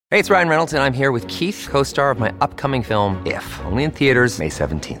Hey, it's Ryan Reynolds, and I'm here with Keith, co-star of my upcoming film, If, only in theaters May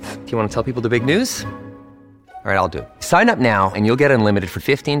 17th. Do you want to tell people the big news? All right, I'll do it. Sign up now and you'll get unlimited for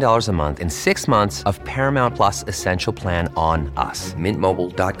 $15 a month and 6 months of Paramount Plus Essential Plan on us.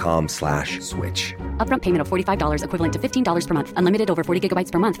 MintMobile.com/switch. Upfront payment of $45 equivalent to $15 per month. Unlimited over 40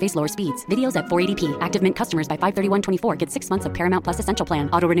 gigabytes per month. Face lower speeds. Videos at 480p. Active Mint customers by 531.24 get 6 months of Paramount Plus Essential Plan.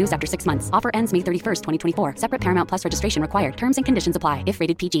 Auto renews after 6 months. Offer ends May 31st, 2024. Separate Paramount Plus registration required. Terms and conditions apply if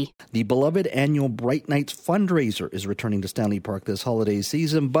rated PG. The beloved annual Bright Nights fundraiser is returning to Stanley Park this holiday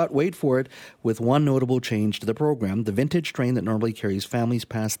season, but wait for it, with one notable change to the program. The vintage train that normally carries families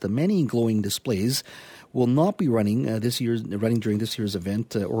past the many glowing displays will not be running during this year's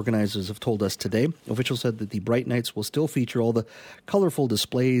event. Organizers have told us today. Officials said that the Bright Nights will still feature all the colorful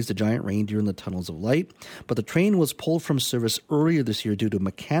displays, the giant reindeer, and the tunnels of light. But the train was pulled from service earlier this year due to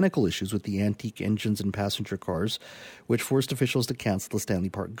mechanical issues with the antique engines and passenger cars, which forced officials to cancel the Stanley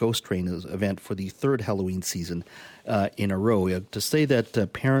Park Ghost Train event for the third Halloween season in a row. To say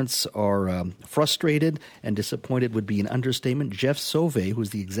that parents are frustrated and disappointed would be an understatement. Jeff Sauvé,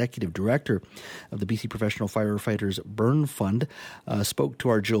 who's the executive director of the BC Professional Firefighters Burn Fund, spoke to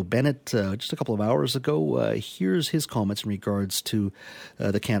our Joe Bennett just a couple of hours ago. Here's his comments in regards to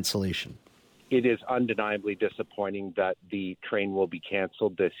the cancellation. It is undeniably disappointing that the train will be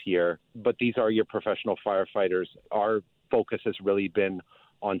canceled this year, but these are your professional firefighters. Our focus has really been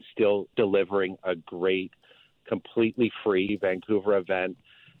on still delivering a great, completely free Vancouver event.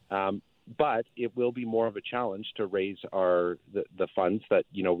 But it will be more of a challenge to raise the funds that,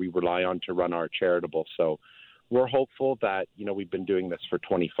 we rely on to run our charitable. So we're hopeful that, we've been doing this for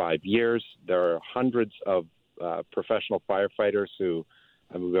 25 years. There are hundreds of professional firefighters who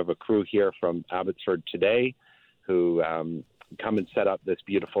we have a crew here from Abbotsford today who come and set up this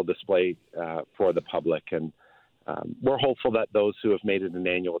beautiful display for the public. And we're hopeful that those who have made it an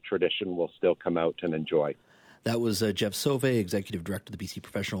annual tradition will still come out and enjoy. That was Jeff Sauvé, Executive Director of the BC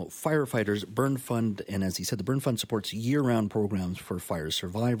Professional Firefighters Burn Fund. And as he said, the Burn Fund supports year-round programs for fire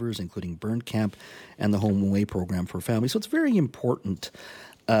survivors, including Burn Camp and the Home Away program for families. So it's very important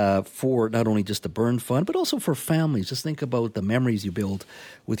for not only just the Burn Fund, but also for families. Just think about the memories you build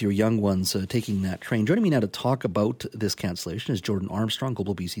with your young ones taking that train. Joining me now to talk about this cancellation is Jordan Armstrong,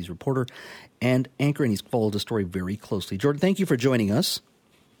 Global BC's reporter and anchor, and he's followed the story very closely. Jordan, thank you for joining us.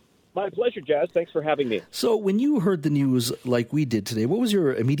 My pleasure, Jazz. Thanks for having me. So when you heard the news like we did today, what was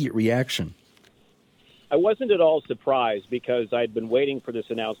your immediate reaction? I wasn't at all surprised because I'd been waiting for this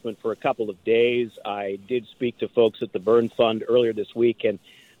announcement for a couple of days. I did speak to folks at the Burn Fund earlier this week, and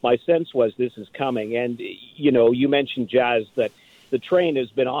my sense was this is coming. And, you mentioned, Jazz, that the train has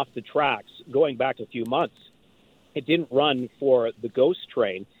been off the tracks going back a few months. It didn't run for the Ghost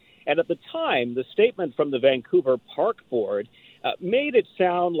Train. And at the time, the statement from the Vancouver Park Board made it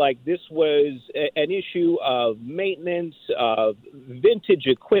sound like this was an issue of maintenance, of vintage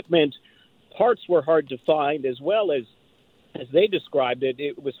equipment. Parts were hard to find, as well as they described it,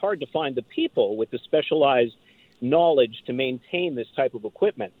 it was hard to find the people with the specialized knowledge to maintain this type of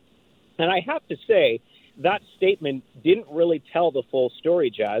equipment. And I have to say, that statement didn't really tell the full story,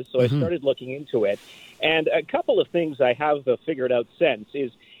 Jazz, so I started looking into it. And a couple of things I have figured out since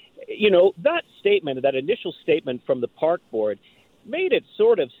is, that statement, that initial statement from the park board made it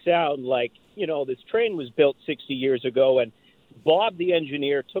sort of sound like, this train was built 60 years ago and Bob the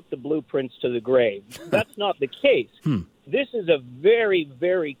engineer took the blueprints to the grave. That's not the case. This is a very,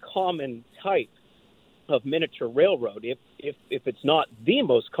 very common type of miniature railroad. If it's not the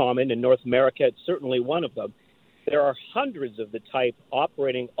most common in North America, it's certainly one of them. There are hundreds of the type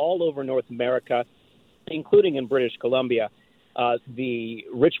operating all over North America, including in British Columbia. The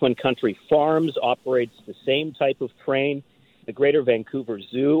Richmond Country Farms operates the same type of train. The Greater Vancouver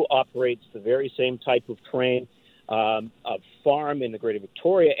Zoo operates the very same type of train. A farm in the Greater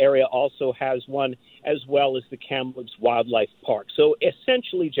Victoria area also has one, as well as the Kamloops Wildlife Park. So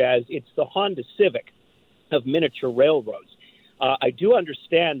essentially, Jazz, it's the Honda Civic of miniature railroads. I do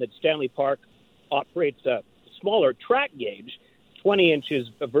understand that Stanley Park operates a smaller track gauge, 20 inches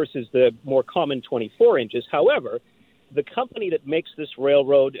versus the more common 24 inches. However, the company that makes this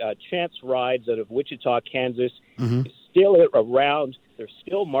railroad, Chance Rides out of Wichita, Kansas, is still around. They're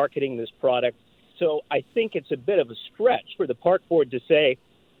still marketing this product. So I think it's a bit of a stretch for the park board to say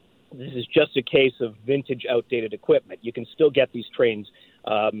this is just a case of vintage, outdated equipment. You can still get these trains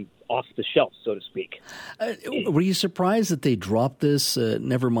off the shelf, so to speak. Were you surprised that they dropped this,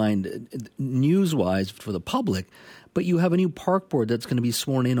 never mind news-wise for the public, but you have a new park board that's going to be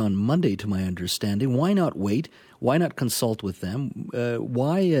sworn in on Monday, to my understanding. Why not wait? Why not consult with them?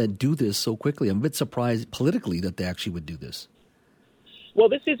 Why do this so quickly? I'm a bit surprised politically that they actually would do this. Well,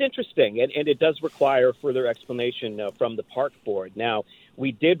 this is interesting, and it does require further explanation from the park board. Now,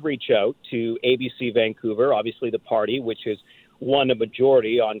 we did reach out to ABC Vancouver, obviously the party, which has won a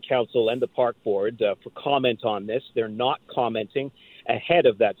majority on council and the park board, for comment on this. They're not commenting ahead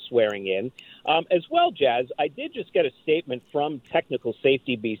of that swearing in. As well, Jazz, I did just get a statement from Technical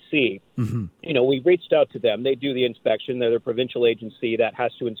Safety BC. Mm-hmm. You know, we reached out to them. They do the inspection. They're the provincial agency that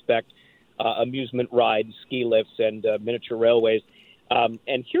has to inspect amusement rides, ski lifts, and miniature railways.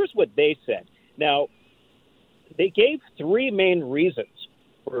 And here's what they said. Now, they gave three main reasons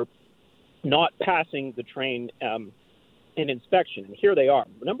for not passing the train in inspection. And here they are.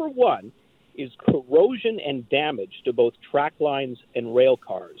 Number one is corrosion and damage to both track lines and rail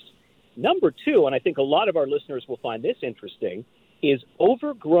cars. Number two, and I think a lot of our listeners will find this interesting, is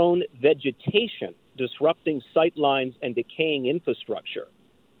overgrown vegetation disrupting sight lines and decaying infrastructure.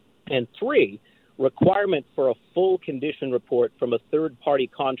 And three, requirement for a full condition report from a third-party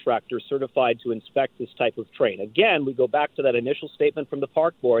contractor certified to inspect this type of train. Again, we go back to that initial statement from the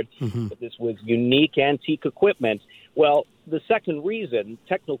park board that this was unique antique equipment. Well, the second reason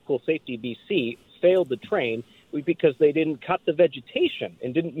Technical Safety BC failed the train was because they didn't cut the vegetation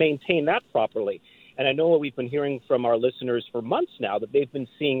and didn't maintain that properly. And I know we've been hearing from our listeners for months now that they've been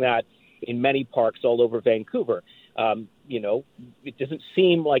seeing that in many parks all over Vancouver. You know, it doesn't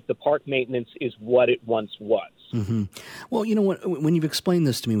seem like the park maintenance is what it once was. Mm-hmm. Well, you know what? When you've explained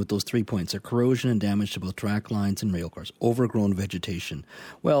this to me with those 3 points, corrosion and damage to both track lines and rail cars, overgrown vegetation.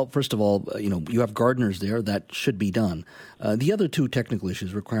 Well, first of all, you know, you have gardeners there. That should be done. The other two technical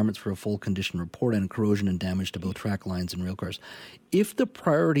issues, requirements for a full condition report and corrosion and damage to both track lines and rail cars. If the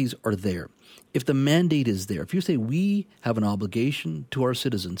priorities are there, if the mandate is there, if you say we have an obligation to our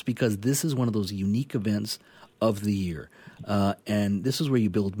citizens because this is one of those unique events of the year. And this is where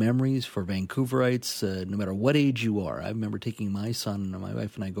you build memories for Vancouverites, no matter what age you are. I remember taking my son and my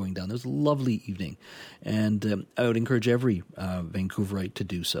wife and I going down. There was a lovely evening. And I would encourage every Vancouverite to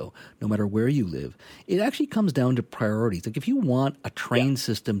do so, no matter where you live. It actually comes down to priorities. Like if you want a train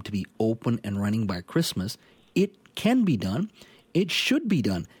system to be open and running by Christmas, it can be done. It should be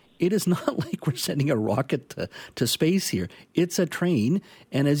done. It is not like we're sending a rocket to space here. It's a train.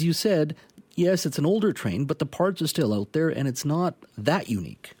 And as you said, yes, it's an older train, but the parts are still out there, and it's not that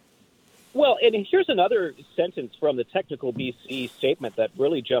unique. Well, and here's another sentence from the Technical BC statement that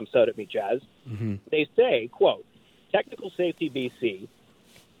really jumps out at me, Jazz. Mm-hmm. They say, quote, Technical Safety BC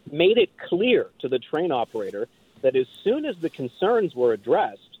made it clear to the train operator that as soon as the concerns were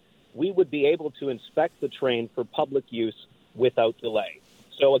addressed, we would be able to inspect the train for public use without delay.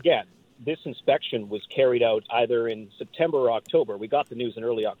 So again, this inspection was carried out either in September or October. We got the news in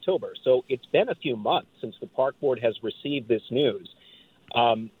early October. So it's been a few months since the park board has received this news.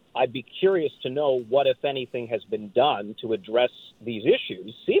 I'd be curious to know what, if anything, has been done to address these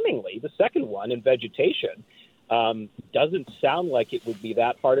issues. Seemingly, the second one in vegetation doesn't sound like it would be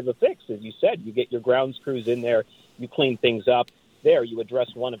that hard of a fix. As you said, you get your grounds crews in there, you clean things up. There, you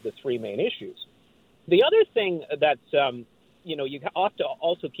address one of the three main issues. The other thing that's you have to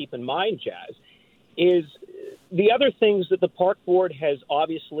also keep in mind, Jazz, is the other things that the park board has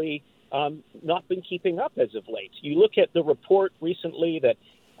obviously not been keeping up as of late. You look at the report recently that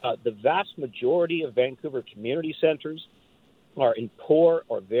the vast majority of Vancouver community centers are in poor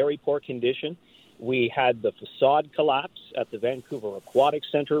or very poor condition. We had the facade collapse at the Vancouver Aquatic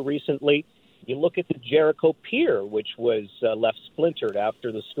Center recently. You look at the Jericho Pier, which was left splintered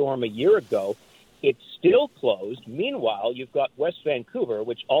after the storm a year ago. It's still closed. Meanwhile, you've got West Vancouver,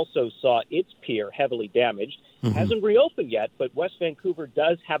 which also saw its pier heavily damaged. Mm-hmm. Hasn't reopened yet, but West Vancouver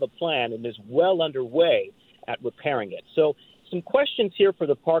does have a plan and is well underway at repairing it. So some questions here for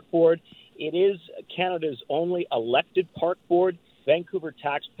the park board. It is Canada's only elected park board. Vancouver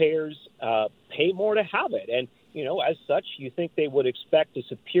taxpayers pay more to have it. And, you know, as such, you think they would expect a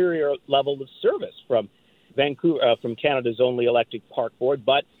superior level of service from Vancouver, from Canada's only elected park board.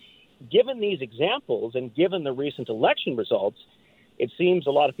 But given these examples and given the recent election results, it seems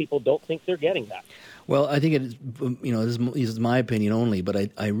a lot of people don't think they're getting that. Well, I think it is, this is my opinion only,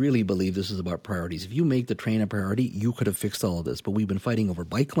 but I really believe this is about priorities. If you make the train a priority, you could have fixed all of this. But we've been fighting over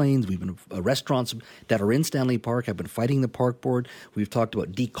bike lanes. We've been restaurants that are in Stanley Park have been fighting the park board. We've talked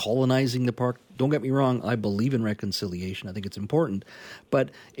about decolonizing the park. Don't get me wrong. I believe in reconciliation. I think it's important. But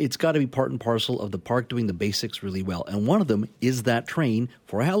it's got to be part and parcel of the park doing the basics really well. And one of them is that train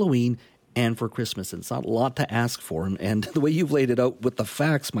for Halloween and for Christmas. It's not a lot to ask for. And the way you've laid it out with the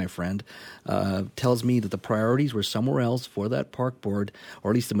facts, my friend, tells me that the priorities were somewhere else for that park board,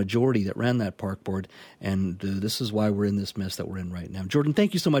 or at least the majority that ran that park board. And this is why we're in this mess that we're in right now. Jordan,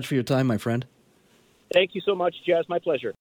 thank you so much for your time, my friend. Thank you so much, Jazz. My pleasure.